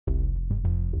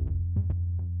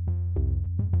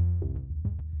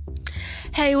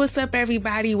Hey, what's up,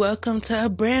 everybody? Welcome to a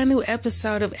brand new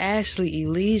episode of Ashley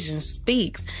Elysian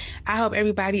Speaks. I hope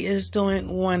everybody is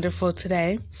doing wonderful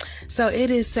today. So it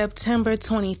is September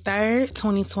 23rd,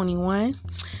 2021,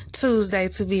 Tuesday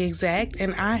to be exact,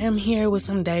 and I am here with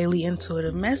some daily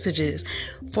intuitive messages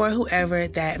for whoever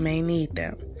that may need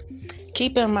them.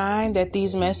 Keep in mind that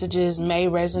these messages may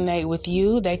resonate with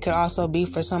you. They could also be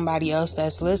for somebody else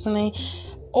that's listening,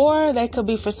 or they could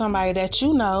be for somebody that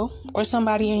you know or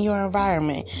somebody in your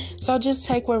environment. So just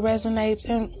take what resonates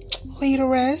and leave the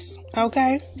rest,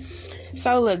 okay?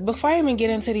 So look, before I even get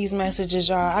into these messages,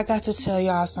 y'all, I got to tell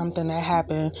y'all something that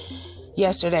happened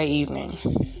yesterday evening.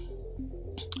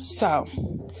 So,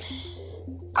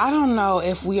 I don't know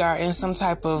if we are in some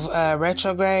type of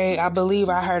retrograde. I believe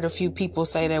I heard a few people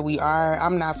say that we are.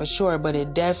 I'm not for sure, but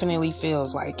it definitely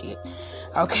feels like it.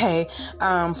 Okay.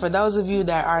 For those of you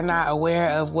that are not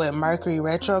aware of what Mercury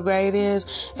retrograde is,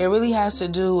 it really has to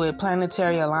do with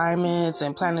planetary alignments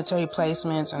and planetary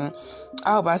placements. And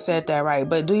I hope I said that right,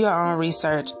 but do your own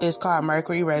research. It's called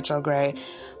Mercury retrograde.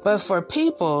 But for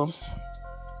people,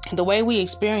 the way we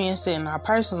experience it in our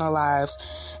personal lives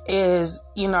is,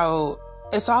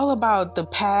 it's all about the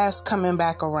past coming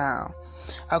back around.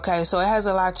 Okay, so it has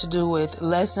a lot to do with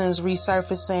lessons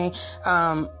resurfacing,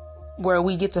 where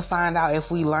we get to find out if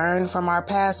we learned from our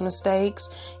past mistakes.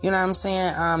 You know what I'm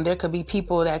saying? There could be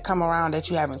people that come around that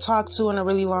you haven't talked to in a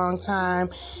really long time.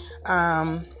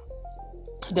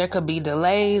 There could be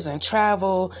delays in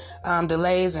travel,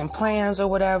 delays in plans or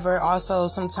whatever. Also,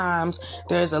 sometimes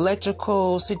there's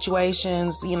electrical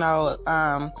situations,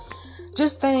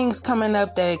 just things coming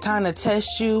up that kind of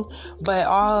test you, but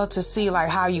all to see like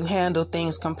how you handle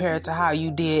things compared to how you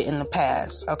did in the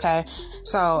past. Okay.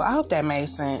 So I hope that made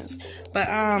sense. But,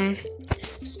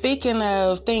 speaking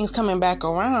of things coming back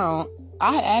around,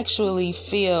 I actually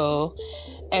feel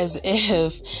as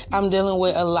if I'm dealing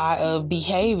with a lot of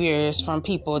behaviors from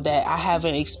people that I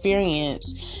haven't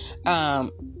experienced,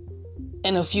 in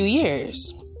a few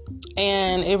years.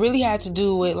 And it really had to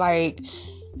do with like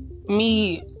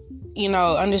me,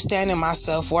 understanding my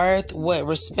self-worth, what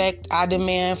respect I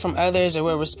demand from others or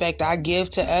what respect I give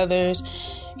to others.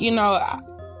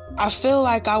 I feel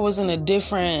like I was in a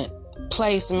different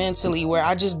place mentally where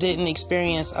I just didn't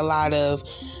experience a lot of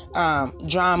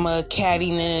drama,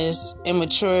 cattiness,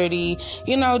 immaturity,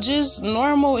 just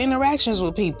normal interactions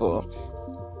with people.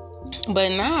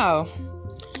 But now,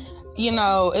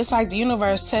 it's like the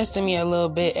universe testing me a little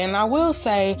bit. And I will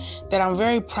say that I'm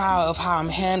very proud of how I'm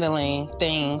handling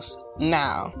things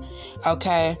now.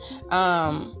 Okay.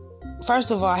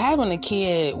 First of all, having a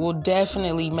kid will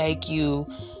definitely make you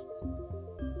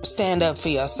stand up for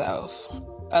yourself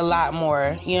a lot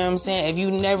more. You know what I'm saying? If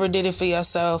you never did it for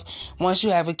yourself, once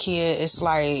you have a kid, it's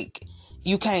like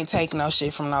you can't take no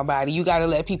shit from nobody. You got to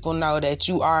let people know that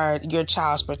you are your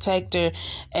child's protector,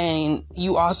 and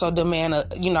you also demand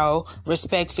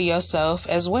respect for yourself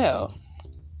as well.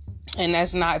 And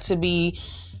that's not to be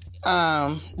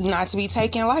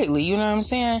taken lightly. You know what I'm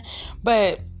saying?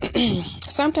 But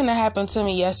something that happened to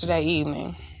me yesterday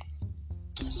evening.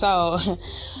 So,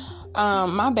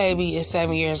 my baby is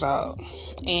 7 years old.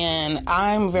 And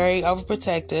I'm very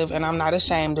overprotective, and I'm not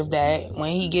ashamed of that.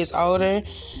 When he gets older,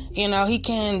 he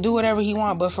can do whatever he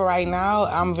wants. But for right now,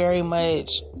 I'm very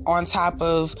much on top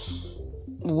of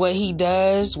what he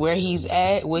does, where he's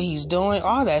at, what he's doing,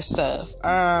 all that stuff.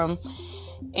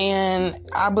 And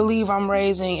I believe I'm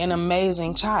raising an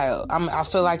amazing child. I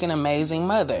feel like an amazing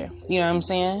mother. You know what I'm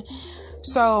saying?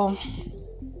 So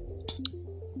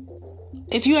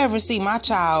if you ever see my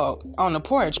child on the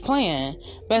porch playing,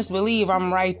 best believe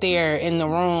I'm right there in the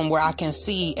room where I can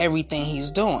see everything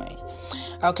he's doing.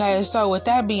 Okay, so with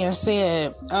that being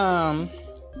said, my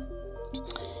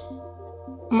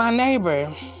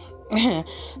neighbor,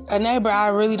 a neighbor I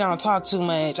really don't talk too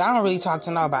much. I don't really talk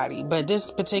to nobody. But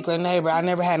this particular neighbor, I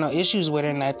never had no issues with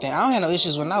her or nothing. I don't have no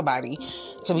issues with nobody,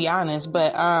 to be honest.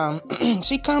 But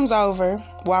she comes over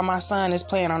while my son is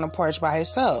playing on the porch by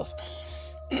himself.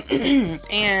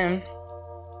 And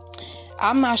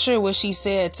I'm not sure what she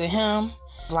said to him,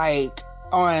 like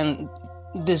on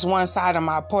this one side of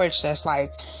my porch that's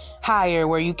like higher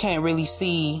where you can't really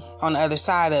see on the other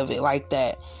side of it like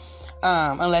that,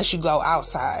 unless you go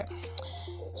outside.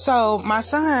 So my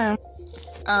son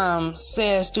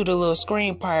says through the little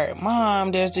screen part,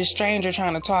 "Mom, there's this stranger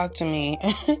trying to talk to me."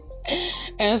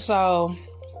 And so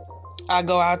I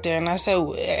go out there and I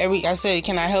said,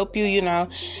 "Can I help you?"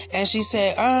 And she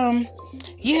said,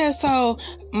 Yeah, so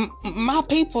my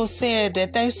people said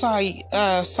that they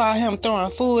saw him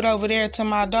throwing food over there to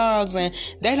my dogs, and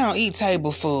they don't eat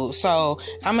table food. So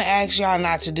I'm gonna ask y'all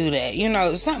not to do that. You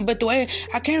know, but the way,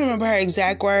 I can't remember her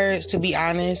exact words, to be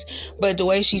honest, but the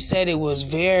way she said it was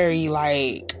very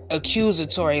like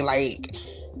accusatory. Like,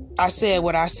 I said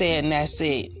what I said and that's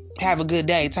it. Have a good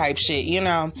day type shit, you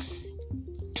know?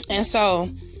 And so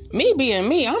me being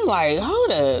me, I'm like,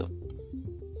 hold up.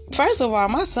 First of all,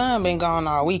 my son been gone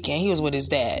all weekend. He was with his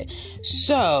dad.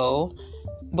 So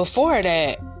before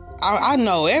that, I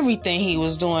know everything he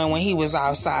was doing when he was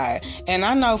outside. And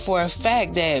I know for a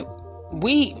fact that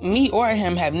me or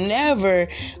him have never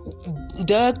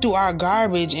dug through our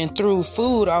garbage and threw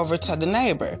food over to the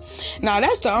neighbor. Now,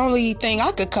 that's the only thing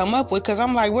I could come up with, because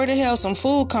I'm like, where the hell some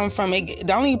food come from?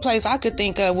 The only place I could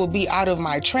think of would be out of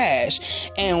my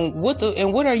trash. And what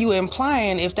are you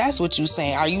implying if that's what you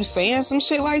saying? Are you saying some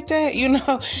shit like that? You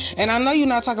know? And I know you're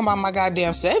not talking about my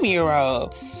goddamn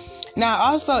 7-year-old. Now,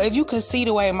 also, if you could see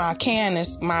the way my can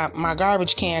is, my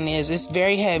garbage can is, it's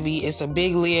very heavy. It's a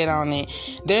big lid on it.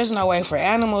 There's no way for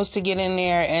animals to get in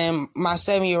there. And my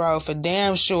 7-year-old, for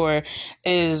damn sure,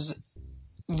 is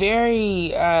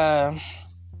very,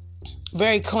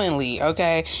 very cleanly.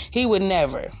 Okay. He would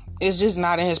never. It's just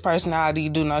not in his personality to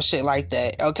do no shit like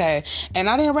that. Okay. And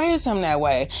I didn't raise him that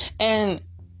way. And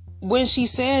when she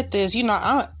said this, you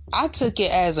know, I took it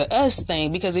as a us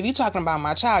thing, because if you're talking about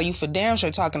my child, you for damn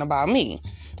sure talking about me.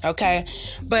 Okay.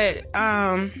 But,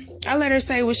 I let her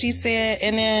say what she said,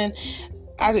 and then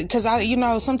because you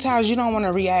know, sometimes you don't want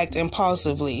to react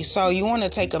impulsively. So you want to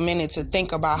take a minute to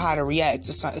think about how to react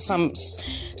to some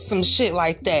shit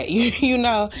like that, you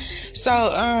know? So,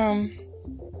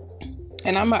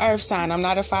 and I'm an earth sign. I'm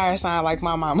not a fire sign like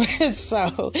my mama.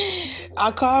 So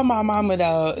I called my mama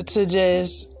though to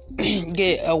just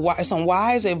get some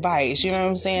wise advice, you know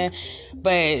what I'm saying?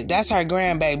 But that's her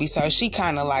grandbaby, so she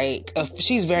kind of like,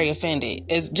 she's very offended.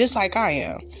 It's just like I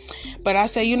am. But I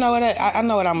said, you know what, I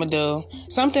know what I'm gonna do.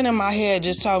 Something in my head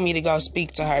just told me to go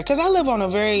speak to her, because I live on a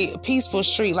very peaceful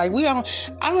street. Like, I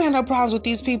don't have no problems with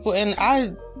these people, and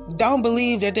I don't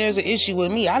believe that there's an issue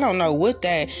with me. I don't know what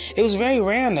that, it was very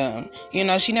random. You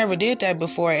know, she never did that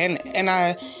before, and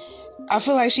I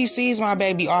feel like she sees my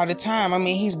baby all the time. I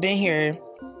mean, he's been here.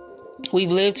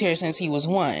 We've lived here since he was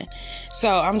 1. So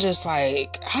I'm just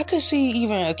like, how could she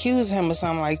even accuse him of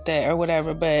something like that or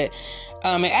whatever? But,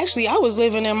 and actually I was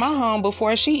living in my home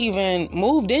before she even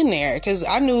moved in there, because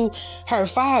I knew her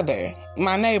father,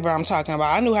 my neighbor I'm talking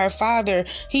about. I knew her father,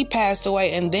 he passed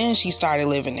away, and then she started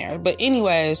living there. But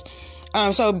anyways,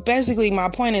 so basically my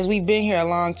point is, we've been here a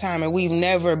long time and we've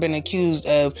never been accused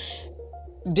of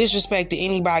disrespecting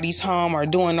anybody's home or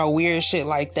doing no weird shit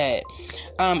like that.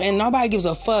 And nobody gives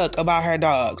a fuck about her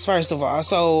dogs, first of all.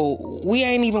 So we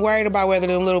ain't even worried about whether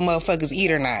them little motherfuckers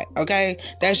eat or not. Okay?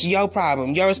 That's your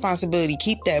problem, your responsibility.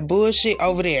 Keep that bullshit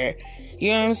over there. You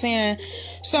know what I'm saying?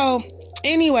 So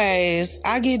anyways,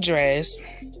 I get dressed,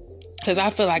 because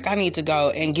I feel like I need to go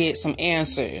and get some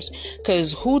answers.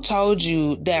 Because who told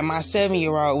you that my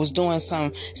 7-year-old was doing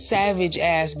some savage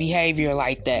ass behavior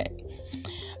like that?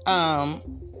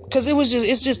 Because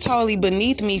it's just totally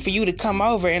beneath me for you to come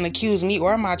over and accuse me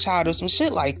or my child of some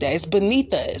shit like that. It's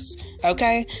beneath us.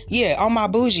 Okay? Yeah, on my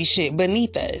bougie shit,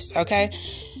 beneath us. Okay?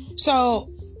 So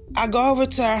I go over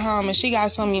to her home, and she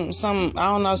got some, I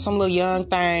don't know, some little young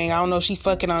thing. I don't know if she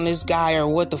fucking on this guy or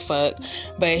what the fuck.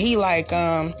 But he like,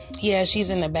 yeah, she's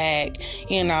in the back.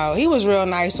 You know, he was real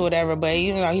nice or whatever, but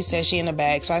you know, he said she in the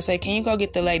back. So I said, can you go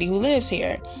get the lady who lives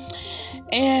here?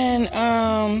 And,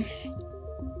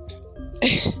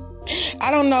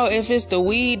 I don't know if it's the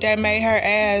weed that made her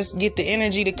ass get the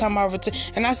energy to come over to,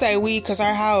 and I say weed because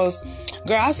her house,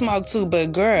 girl, I smoke too,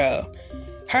 but girl,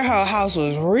 her whole house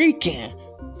was reeking.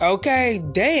 Okay,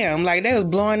 damn, like they was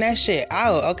blowing that shit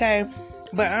out. Okay,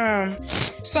 but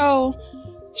so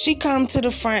she come to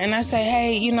the front, and I say,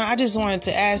 hey, you know, I just wanted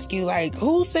to ask you, like,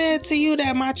 who said to you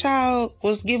that my child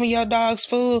was giving your dogs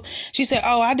food? She said,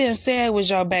 oh, I didn't say it was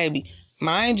your baby.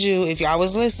 Mind you, if y'all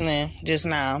was listening just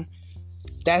now,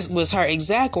 that was her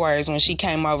exact words when she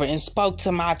came over and spoke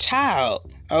to my child,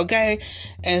 okay?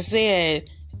 And said,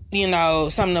 you know,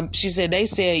 she said, they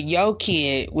said your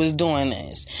kid was doing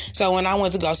this. So when I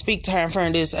went to go speak to her in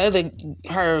front of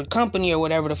her company or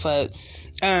whatever the fuck,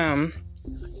 I'm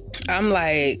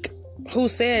like, who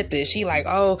said this? She like,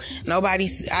 oh, I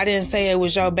didn't say it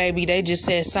was your baby. They just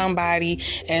said somebody,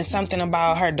 and something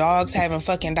about her dogs having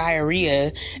fucking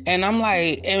diarrhea. And I'm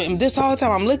like, and this whole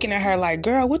time I'm looking at her like,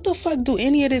 girl, what the fuck do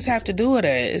any of this have to do with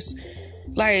us?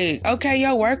 Like, okay,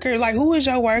 your worker, like, who is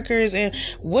your workers? And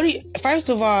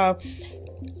first of all,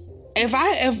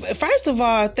 if first of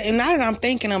all, now that I'm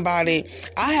thinking about it,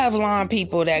 I have lawn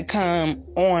people that come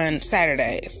on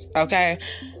Saturdays. Okay,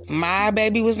 my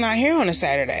baby was not here on a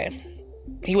Saturday.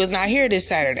 He was not here this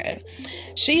Saturday.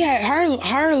 She had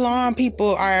her lawn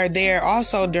people are there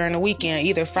also during the weekend,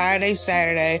 either Friday,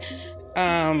 Saturday.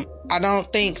 I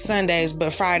don't think Sundays,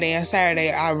 but Friday and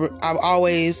Saturday, I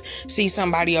always see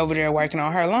somebody over there working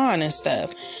on her lawn and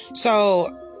stuff.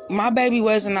 So my baby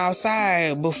wasn't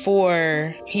outside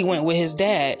before he went with his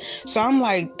dad. So I'm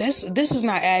like, this is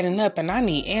not adding up, and I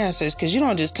need answers, because you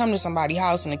don't just come to somebody's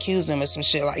house and accuse them of some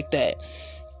shit like that.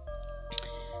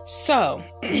 So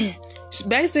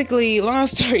basically, long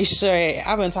story short,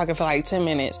 I've been talking for like 10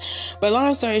 minutes, but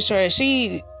long story short,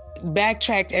 she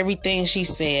backtracked everything she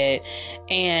said,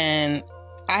 and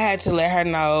I had to let her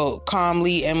know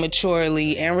calmly and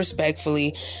maturely and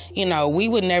respectfully, we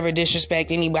would never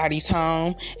disrespect anybody's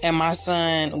home, and my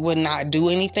son would not do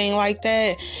anything like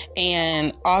that.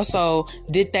 And also,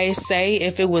 did they say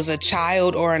if it was a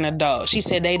child or an adult? She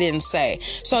said they didn't say.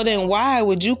 So then why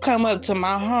would you come up to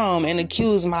my home and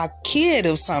accuse my kid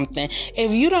of something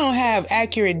if you don't have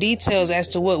accurate details as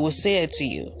to what was said to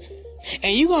you?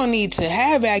 And you gonna need to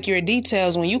have accurate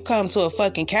details when you come to a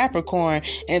fucking Capricorn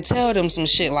and tell them some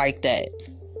shit like that.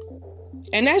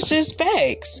 And that's just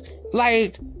facts.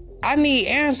 Like, I need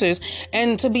answers.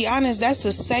 And to be honest, that's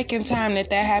the second time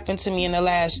that happened to me in the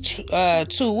last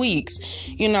 2 weeks.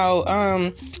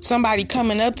 Somebody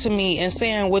coming up to me and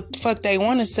saying what the fuck they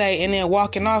want to say and then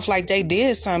walking off like they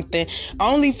did something,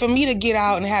 only for me to get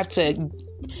out and have to,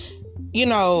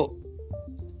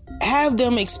 have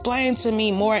them explain to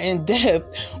me more in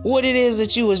depth what it is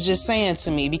that you was just saying to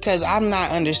me, because I'm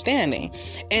not understanding.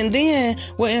 And then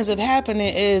what ends up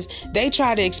happening is they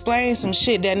try to explain some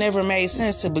shit that never made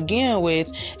sense to begin with.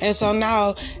 And so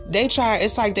now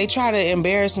it's like they try to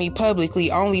embarrass me publicly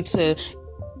only to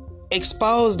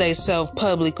expose themselves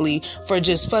publicly for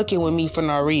just fucking with me for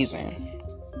no reason.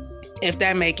 If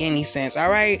that make any sense. All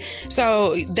right.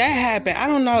 So that happened. I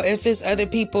don't know if it's other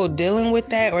people dealing with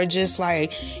that or just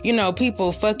like,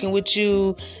 people fucking with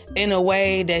you in a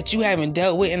way that you haven't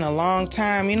dealt with in a long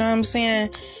time. You know what I'm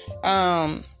saying?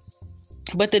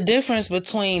 But the difference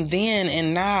between then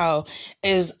and now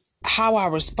is how I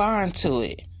respond to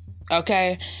it.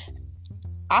 Okay.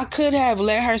 I could have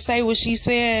let her say what she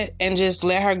said and just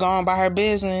let her go on by her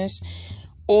business.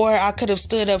 Or I could have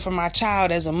stood up for my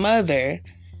child as a mother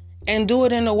and do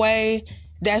it in a way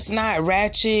that's not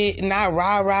ratchet, not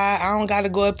rah-rah. I don't got to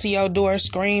go up to your door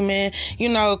screaming,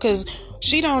 because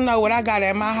she don't know what I got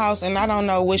at my house and I don't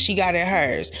know what she got at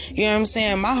hers. You know what I'm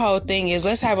saying? My whole thing is,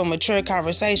 let's have a mature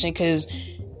conversation, because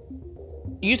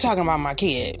you're talking about my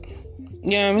kid.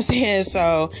 You know what I'm saying?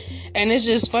 So, and it's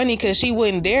just funny because she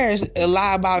wouldn't dare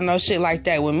lie about no shit like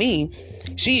that with me.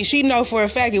 She know for a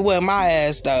fact it wasn't my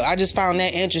ass, though. I just found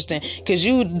that interesting, because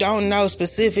you don't know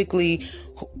specifically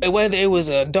whether it was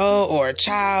an adult or a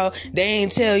child. They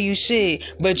ain't tell you shit,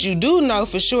 but you do know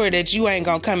for sure that you ain't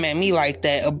gonna come at me like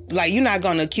that. Like, you're not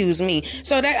gonna accuse me.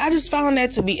 So that I just found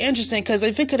that to be interesting, because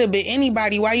if it could have been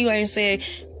anybody, why you ain't said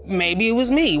maybe it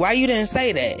was me? Why you didn't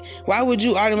say that? Why would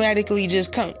you automatically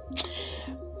just come?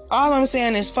 All I'm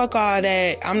saying is fuck all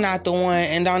that. I'm not the one,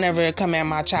 and don't ever come at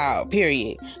my child,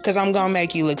 period. Because I'm gonna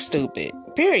make you look stupid,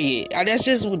 period. That's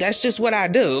just what I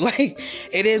do. Like,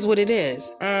 it is what it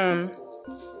is.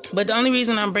 But the only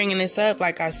reason I'm bringing this up,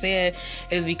 like I said,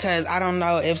 is because I don't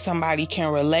know if somebody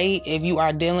can relate, if you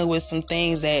are dealing with some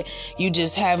things that you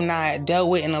just have not dealt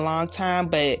with in a long time,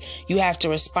 but you have to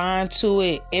respond to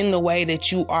it in the way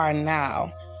that you are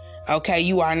now. Okay,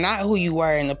 you are not who you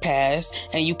were in the past,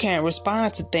 and you can't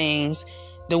respond to things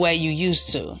the way you used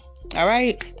to. All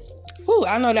right? Whew,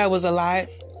 I know that was a lot.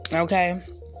 Okay?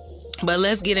 But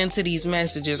let's get into these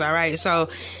messages, all right? So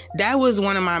that was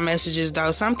one of my messages,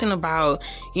 though. Something about,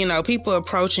 people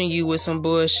approaching you with some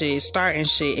bullshit, starting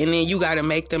shit, and then you got to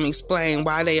make them explain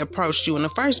why they approached you in the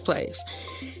first place,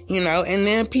 and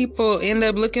then people end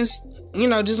up looking,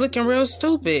 just looking real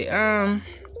stupid.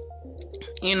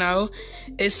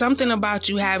 It's something about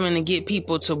you having to get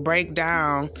people to break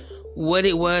down what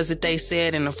it was that they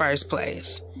said in the first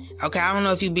place. Okay, I don't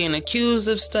know if you're being accused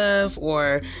of stuff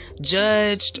or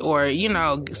judged or,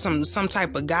 some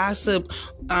type of gossip.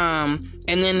 And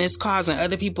then it's causing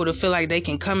other people to feel like they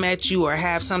can come at you or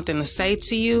have something to say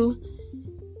to you.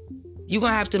 You're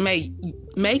going to have to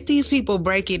make these people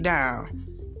break it down.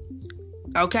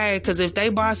 Okay, because if they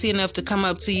bossy enough to come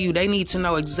up to you, they need to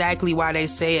know exactly why they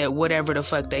said whatever the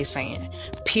fuck they saying.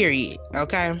 Period.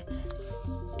 Okay?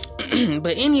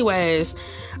 But anyways,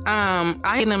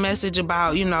 I get a message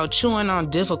about, chewing on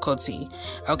difficulty,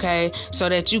 okay? So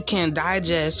that you can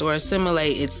digest or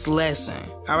assimilate its lesson,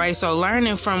 all right? So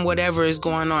learning from whatever is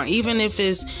going on, even if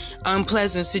it's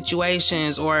unpleasant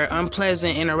situations or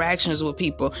unpleasant interactions with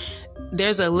people,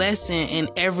 there's a lesson in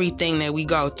everything that we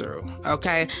go through,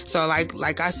 okay? So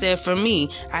like I said, for me,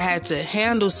 I had to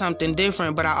handle something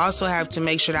different, but I also have to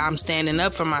make sure that I'm standing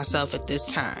up for myself at this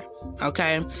time,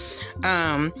 okay?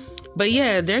 But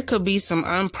yeah, there could be some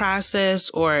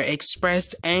unprocessed or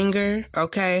expressed anger,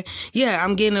 okay? Yeah,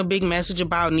 I'm getting a big message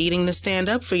about needing to stand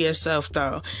up for yourself,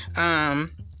 though.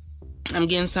 I'm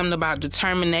getting something about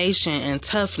determination and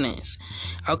toughness,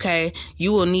 okay?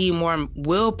 You will need more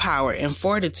willpower and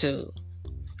fortitude,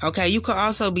 okay? You could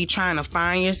also be trying to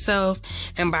find yourself,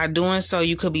 and by doing so,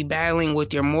 you could be battling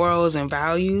with your morals and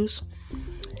values.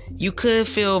 You could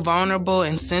feel vulnerable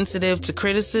and sensitive to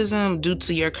criticism due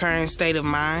to your current state of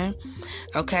mind.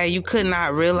 Okay, you could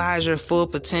not realize your full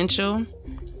potential.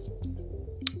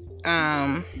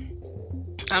 I'm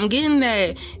getting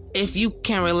that if you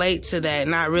can relate to that,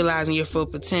 not realizing your full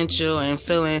potential and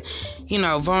feeling,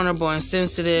 vulnerable and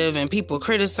sensitive and people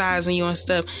criticizing you and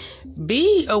stuff,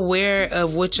 be aware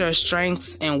of what your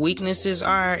strengths and weaknesses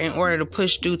are in order to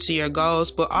push through to your goals,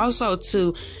 but also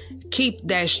to keep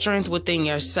that strength within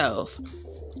yourself.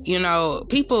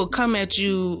 People come at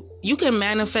you. You can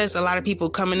manifest a lot of people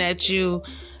coming at you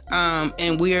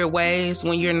in weird ways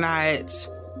when you're not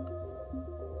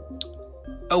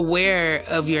aware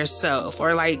of yourself,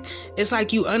 or it's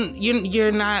like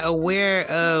you're not aware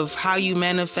of how you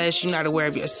manifest. You're not aware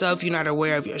of yourself. You're not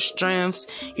aware of your strengths,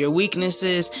 your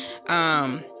weaknesses,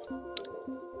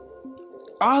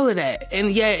 all of that. And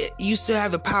yet you still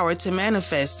have the power to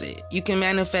manifest it. You can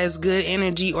manifest good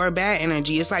energy or bad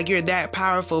energy. It's like you're that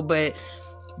powerful, but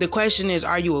the question is,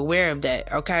 are you aware of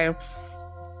that? Okay.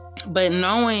 But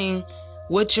knowing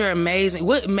what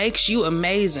makes you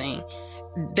amazing,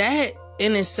 that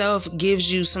in itself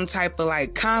gives you some type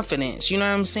of confidence. You know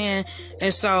what I'm saying?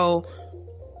 And so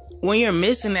when you're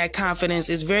missing that confidence,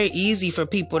 it's very easy for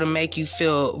people to make you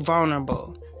feel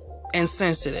vulnerable and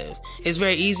sensitive. It's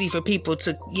very easy for people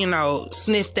to,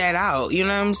 sniff that out. You know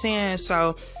what I'm saying?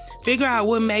 So figure out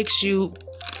what makes you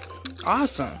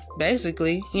awesome,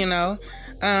 basically, But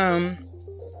I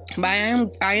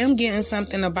am getting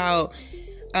something about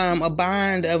a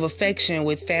bond of affection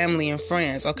with family and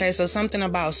friends. Okay, so something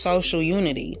about social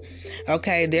unity.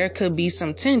 Okay, there could be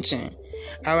some tension.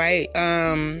 All right,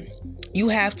 you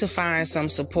have to find some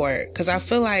support, because I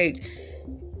feel like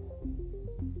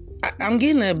I'm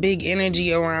getting a big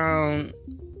energy around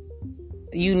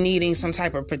you needing some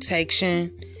type of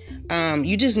protection.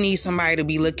 You just need somebody to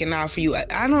be looking out for you.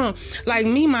 I don't like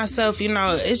me, myself,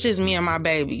 it's just me and my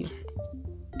baby.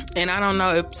 And I don't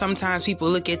know if sometimes people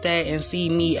look at that and see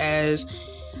me as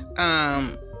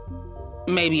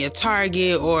maybe a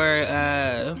target or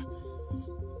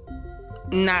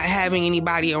not having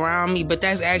anybody around me, but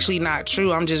that's actually not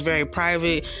true. I'm just very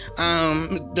private.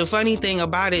 The funny thing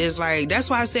about it is that's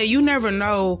why I say you never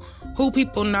know who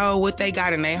people know, what they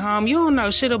got in their home. You don't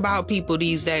know shit about people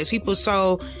these days. People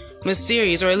so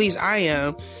mysterious, or at least I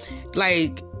am.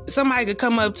 Somebody could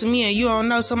come up to me and you don't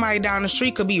know, somebody down the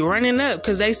street could be running up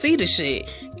because they see the shit.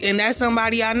 And that's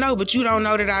somebody I know, but you don't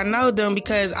know that I know them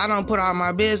because I don't put all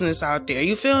my business out there.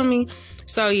 You feel me?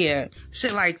 So yeah,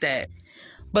 shit like that.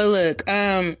 But look,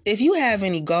 if you have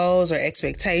any goals or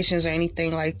expectations or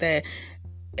anything like that,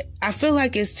 I feel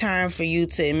like it's time for you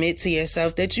to admit to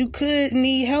yourself that you could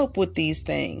need help with these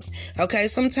things. Okay,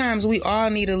 sometimes we all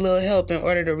need a little help in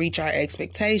order to reach our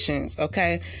expectations.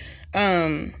 Okay,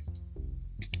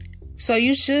 so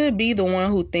you should be the one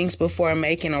who thinks before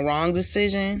making a wrong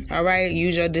decision. All right,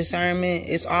 use your discernment.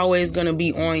 It's always going to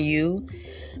be on you.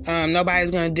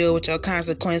 Nobody's going to deal with your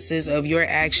consequences of your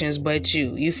actions but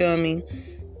you. You feel me?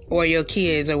 Or your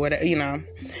kids or whatever,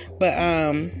 But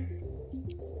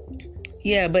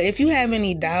yeah, but if you have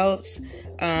any doubts,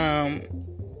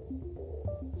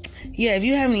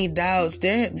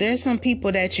 there's some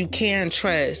people that you can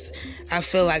trust. I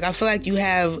feel like you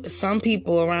have some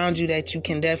people around you that you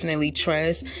can definitely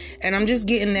trust. And I'm just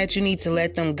getting that you need to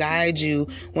let them guide you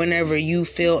whenever you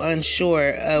feel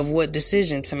unsure of what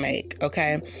decision to make.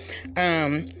 Okay. But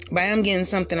I am getting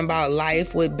something about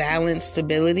life with balance,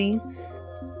 stability.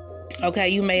 Okay,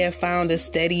 you may have found a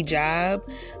steady job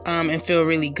and feel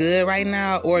really good right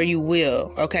now, or you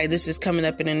will. Okay, this is coming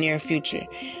up in the near future.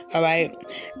 All right.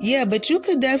 Yeah, but you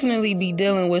could definitely be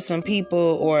dealing with some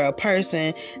people or a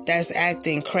person that's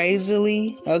acting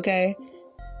crazily. Okay,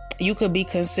 you could be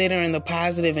considering the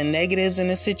positive and negatives in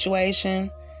the situation.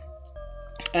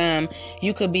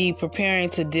 You could be preparing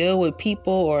to deal with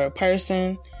people or a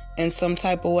person in some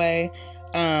type of way.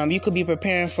 You could be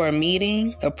preparing for a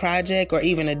meeting, a project, or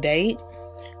even a date.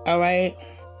 All right.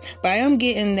 But I am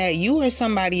getting that you or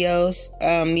somebody else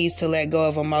needs to let go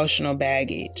of emotional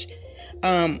baggage.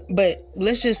 But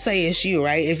let's just say it's you,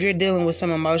 right? If you're dealing with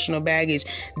some emotional baggage,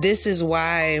 this is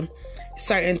why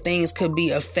certain things could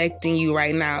be affecting you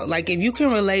right now. Like if you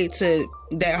can relate to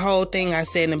that whole thing I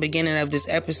said in the beginning of this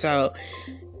episode,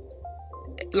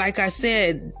 like I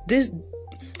said, this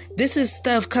is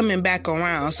stuff coming back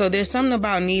around. So there's something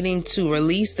about needing to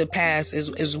release the past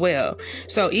as well.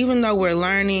 So even though we're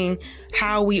learning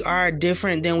how we are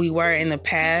different than we were in the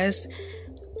past,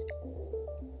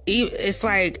 it's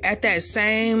like at that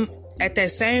same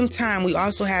time, we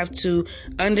also have to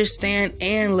understand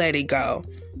and let it go.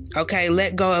 Okay,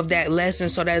 let go of that lesson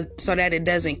so that it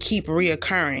doesn't keep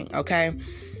reoccurring. Okay.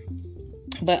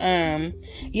 But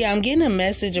yeah, I'm getting a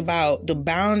message about the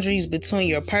boundaries between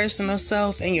your personal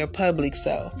self and your public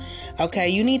self. Okay,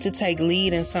 you need to take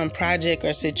lead in some project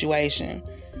or situation.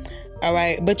 All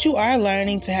right, but you are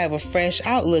learning to have a fresh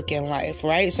outlook in life,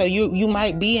 right? So you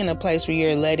might be in a place where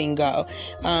you're letting go.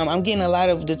 I'm getting a lot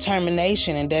of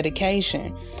determination and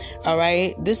dedication. All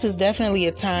right, this is definitely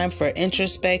a time for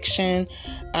introspection,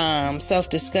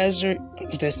 self-discovery,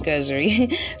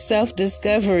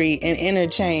 and inner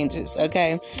changes.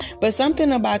 Okay, but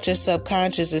something about your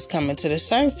subconscious is coming to the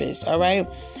surface. All right.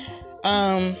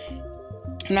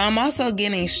 Now I'm also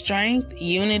getting strength,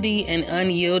 unity, and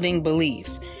unyielding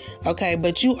beliefs. Okay,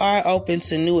 but you are open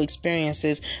to new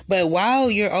experiences. But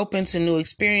while you're open to new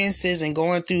experiences and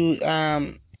going through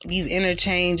these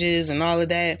interchanges and all of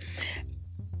that,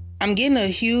 I'm getting a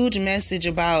huge message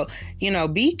about,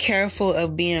 be careful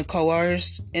of being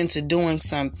coerced into doing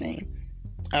something.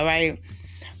 All right.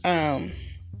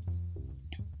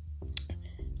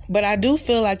 But I do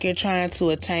feel like you're trying to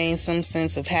attain some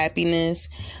sense of happiness.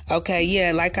 Okay,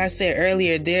 yeah, like I said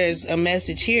earlier, there's a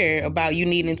message here about you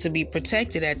needing to be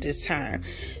protected at this time.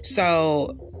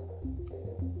 So,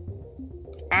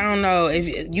 I don't know,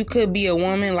 if you could be a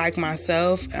woman like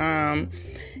myself, and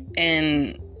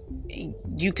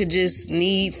you could just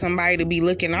need somebody to be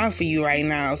looking out for you right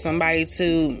now. Somebody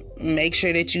to make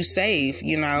sure that you're safe,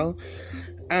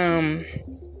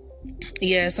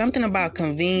 Yeah, something about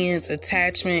convenience,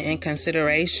 attachment, and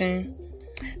consideration.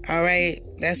 All right,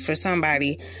 that's for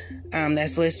somebody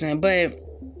that's listening. But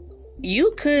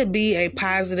you could be a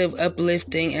positive,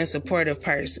 uplifting, and supportive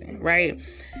person, right?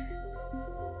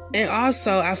 And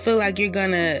also, I feel like you're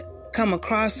going to come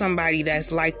across somebody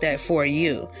that's like that for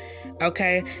you.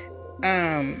 Okay?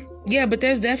 Yeah, but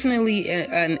there's definitely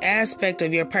an aspect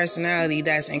of your personality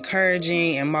that's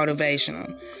encouraging and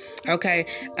motivational. Okay.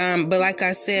 But like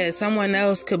I said, someone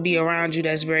else could be around you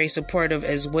that's very supportive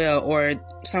as well, or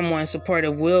someone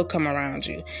supportive will come around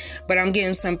you. But I'm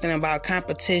getting something about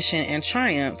competition and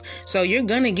triumph. So you're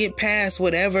going to get past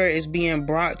whatever is being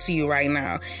brought to you right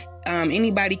now.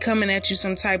 Anybody coming at you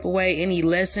some type of way, any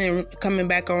lesson coming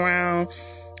back around,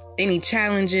 any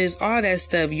challenges, all that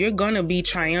stuff, you're going to be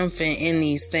triumphant in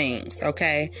these things.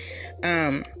 Okay.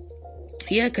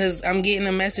 Yeah, because I'm getting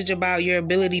a message about your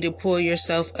ability to pull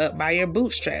yourself up by your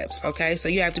bootstraps. Okay, so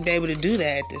you have to be able to do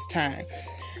that at this time.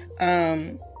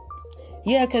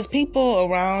 Yeah, because people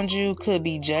around you could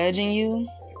be judging you.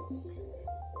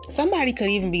 Somebody could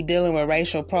even be dealing with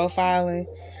racial profiling.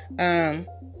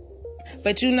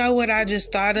 But you know what I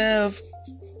just thought of?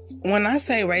 When I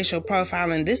say racial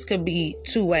profiling, this could be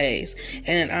two ways.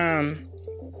 And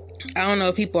I don't know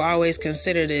if people always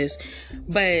consider this,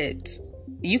 but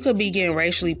you could be getting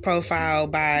racially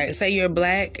profiled by, say you're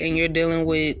black and you're dealing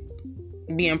with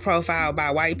being profiled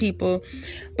by white people,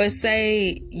 but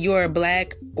say you're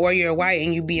black or you're white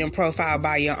and you being profiled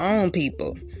by your own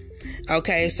people.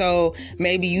 Okay, so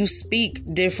maybe you speak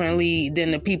differently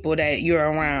than the people that you're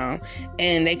around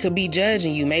and they could be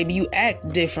judging you. Maybe you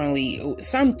act differently,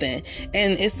 something.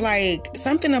 And it's like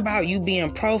something about you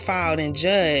being profiled and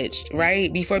judged,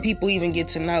 right? Before people even get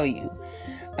to know you.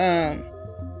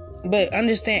 But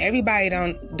understand, everybody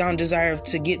don't deserve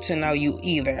to get to know you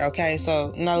either. Okay,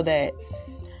 so know that.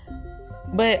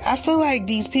 But I feel like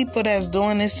these people that's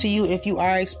doing this to you, if you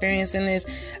are experiencing this,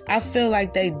 I feel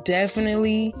like they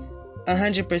definitely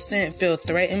 100% feel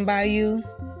threatened by you.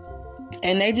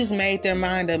 And they just made their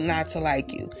mind up not to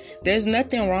like you. There's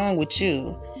nothing wrong with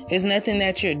you. It's nothing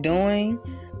that you're doing.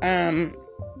 I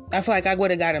feel like I would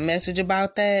have got a message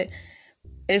about that.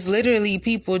 It's literally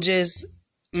people just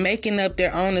making up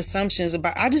their own assumptions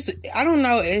about, I just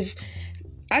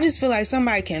feel like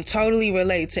somebody can totally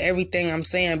relate to everything I'm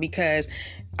saying, because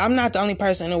I'm not the only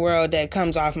person in the world that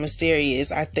comes off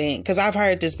mysterious, I think. Because I've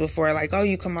heard this before, like, oh,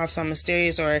 you come off so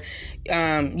mysterious, or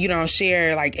you don't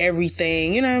share, like,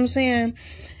 everything. You know what I'm saying?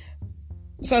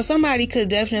 So somebody could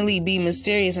definitely be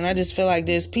mysterious, and I just feel like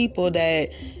there's people that,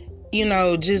 you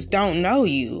know, just don't know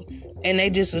you, and they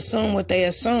just assume what they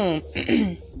assume.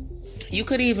 You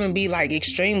could even be, like,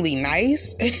 extremely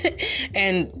nice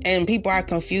and people are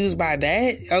confused by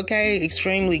that. Okay,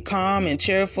 extremely calm and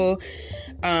cheerful,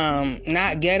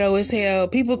 not ghetto as hell.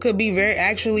 People could be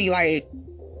actually, like,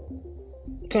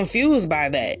 confused by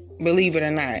that, believe it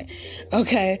or not.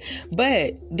 Okay,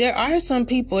 but there are some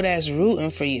people that's rooting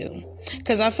for you,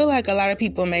 because I feel like a lot of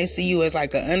people may see you as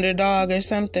like an underdog or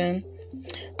something.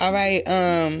 All right,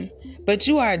 but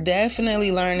you are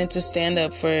definitely learning to stand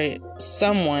up for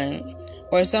someone,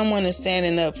 or someone is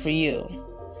standing up for you.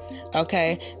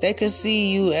 Okay, they could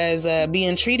see you as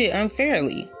being treated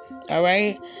unfairly. All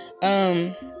right.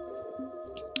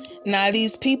 Now,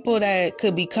 these people that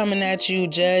could be coming at you,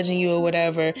 judging you or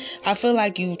whatever, I feel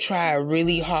like you try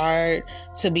really hard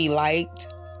to be liked,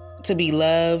 to be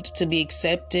loved, to be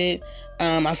accepted.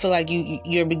 I feel like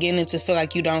you're beginning to feel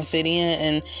like you don't fit in,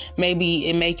 and maybe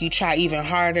it make you try even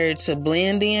harder to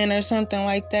blend in or something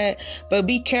like that. But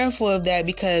be careful of that,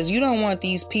 because you don't want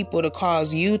these people to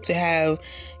cause you to have,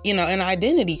 you know, an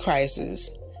identity crisis.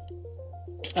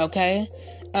 Okay?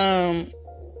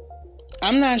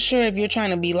 I'm not sure if you're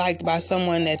trying to be liked by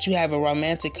someone that you have a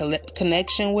romantic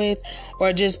connection with,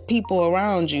 or just people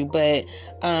around you. But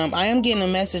I am getting a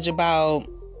message about,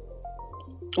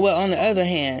 well, on the other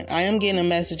hand, I am getting a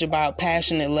message about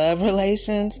passionate love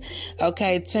relations.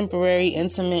 Okay, temporary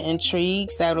intimate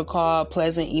intrigues that will cause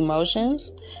pleasant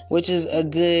emotions, which is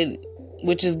good,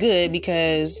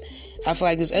 because I feel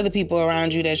like there's other people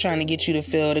around you that's trying to get you to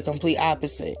feel the complete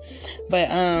opposite. But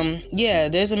yeah,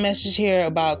 there's a message here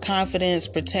about confidence,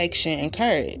 protection, and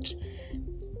courage.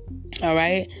 All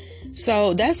right.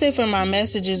 So that's it for my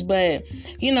messages. But,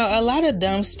 you know, a lot of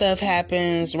dumb stuff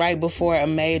happens right before a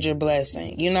major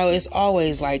blessing. You know, it's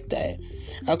always like that.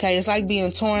 Okay, it's like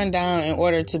being torn down in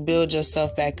order to build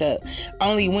yourself back up.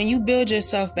 Only when you build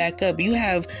yourself back up, you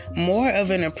have more of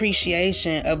an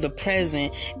appreciation of the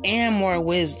present and more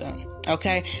wisdom.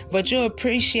 Okay, but you'll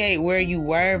appreciate where you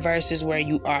were versus where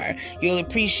you are. You'll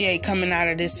appreciate coming out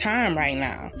of this time right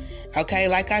now. Okay,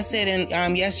 like I said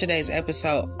in yesterday's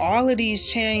episode, all of these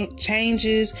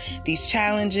changes, these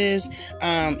challenges,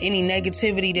 any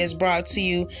negativity that's brought to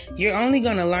you, you're only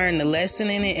going to learn the lesson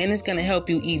in it, and it's going to help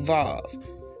you evolve.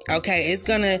 Okay, it's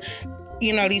going to,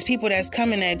 you know, these people that's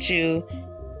coming at you,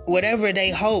 whatever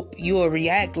they hope you will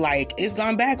react like, it's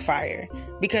going to backfire,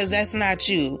 because that's not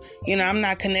you. You know, I'm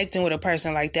not connecting with a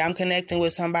person like that. I'm connecting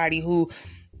with somebody who,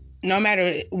 no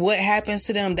matter what happens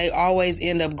to them, they always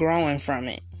end up growing from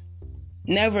it.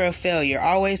 Never a failure.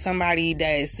 Always somebody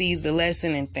that sees the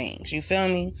lesson in things. You feel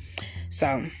me?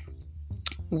 So,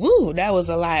 woo, that was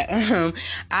a lot. I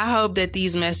hope that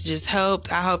these messages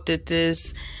helped. I hope that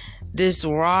this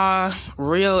raw,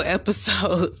 real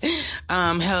episode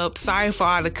helped. Sorry for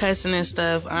all the cussing and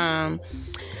stuff.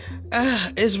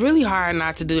 It's really hard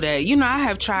not to do that. You know, I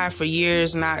have tried for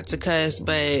years not to cuss,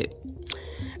 but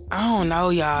I don't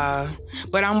know, y'all.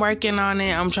 But I'm working on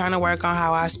it. I'm trying to work on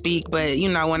how I speak. But, you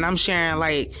know, when I'm sharing,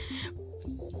 like,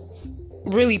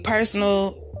 really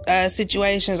personal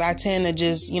situations, I tend to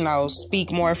just, you know,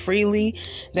 speak more freely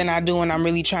than I do when I'm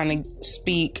really trying to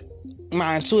speak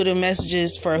my intuitive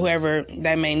messages for whoever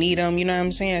that may need them. You know what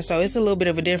I'm saying? So it's a little bit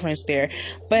of a difference there.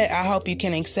 But I hope you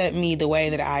can accept me the way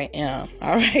that I am.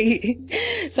 All right?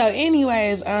 So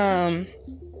anyways,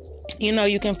 you know,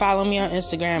 you can follow me on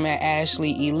Instagram at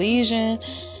Ashley Elysian.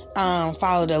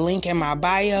 Follow the link in my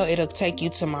bio. It'll take you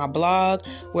to my blog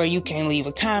where you can leave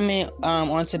a comment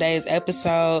on today's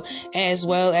episode, as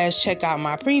well as check out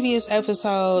my previous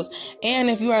episodes. And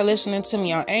if you are listening to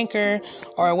me on Anchor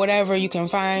or whatever, you can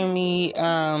find me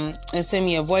and send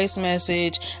me a voice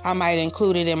message. I might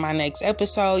include it in my next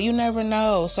episode. You never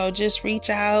know. So just reach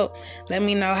out. Let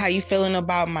me know how you feeling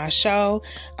about my show.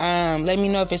 Let me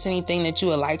know if it's anything that you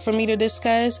would like for me to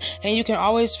discuss. And you can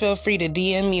always feel free to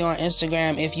DM me on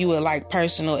Instagram if you would like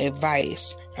personal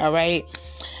advice. All right.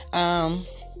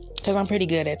 Because I'm pretty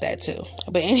good at that too.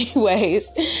 But anyways,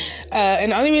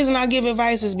 and the only reason I give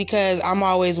advice is because I'm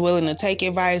always willing to take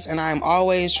advice, and I'm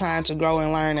always trying to grow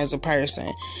and learn as a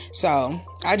person. So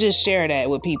I just share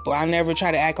that with people. I never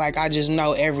try to act like I just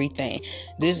know everything.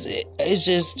 This is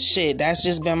just shit. That's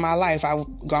just been my life. I've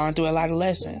gone through a lot of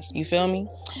lessons. You feel me?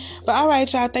 But all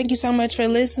right, y'all. Thank you so much for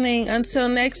listening. Until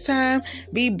next time,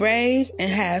 be brave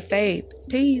and have faith.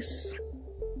 Peace.